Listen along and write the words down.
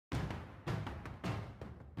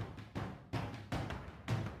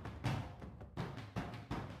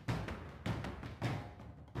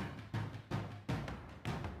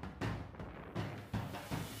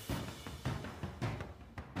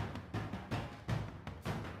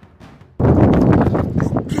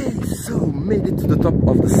made it to the top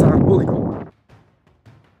of the Saar Polygon.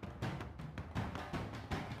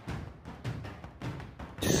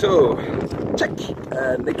 So, check!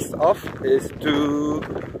 Next off is to...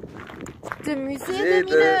 Le musée des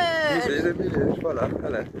mineurs. Musée des mineurs, voilà,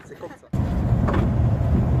 voilà, c'est comme ça.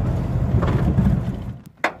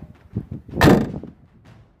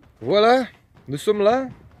 Voilà, nous sommes là.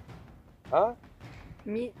 Ah?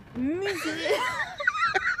 Musée.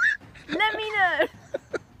 Les mineurs.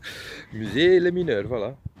 Musée les mineurs,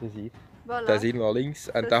 voilà. Dat is hier. Voilà. Daar zien we al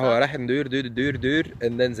links. En dan gaan we recht een deur.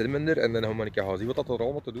 En dan zijn we er. En dan gaan we een keer gaan zien wat er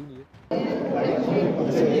allemaal te doen hier.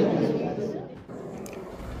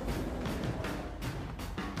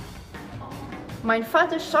 Mijn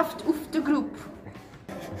vader schafft auf de groep.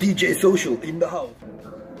 DJ Social in de house.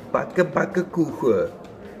 Bakken koeken.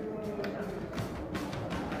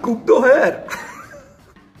 Koek nog her.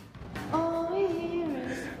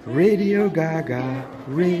 Radio Gaga,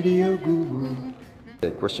 Radio Goo Goo.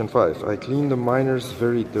 Okay, question 5. I clean the miners'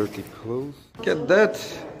 very dirty clothes. Look at that!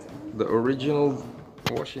 The original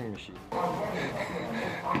washing machine.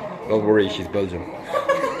 Don't worry, she's Belgian.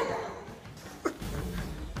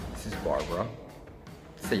 This is Barbara,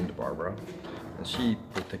 Saint Barbara, and she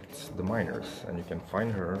protects the miners. And you can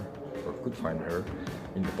find her, or could find her,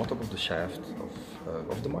 in the bottom of the shaft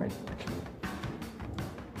of the mine, actually.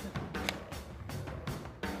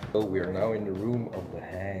 So we are now in the room of the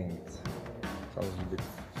hanged. Sounds a bit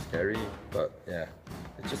scary, but yeah.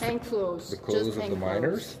 It's just the clothes of the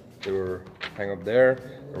miners. They were hung up there.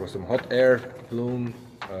 There was some hot air blown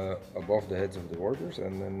above the heads of the workers,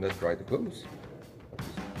 and then that dried the clothes.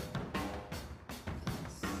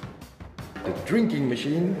 The drinking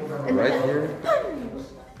machine right here.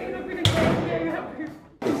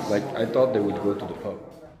 Like I thought they would go to the pub.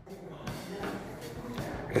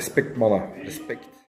 Respect, mama. Respect.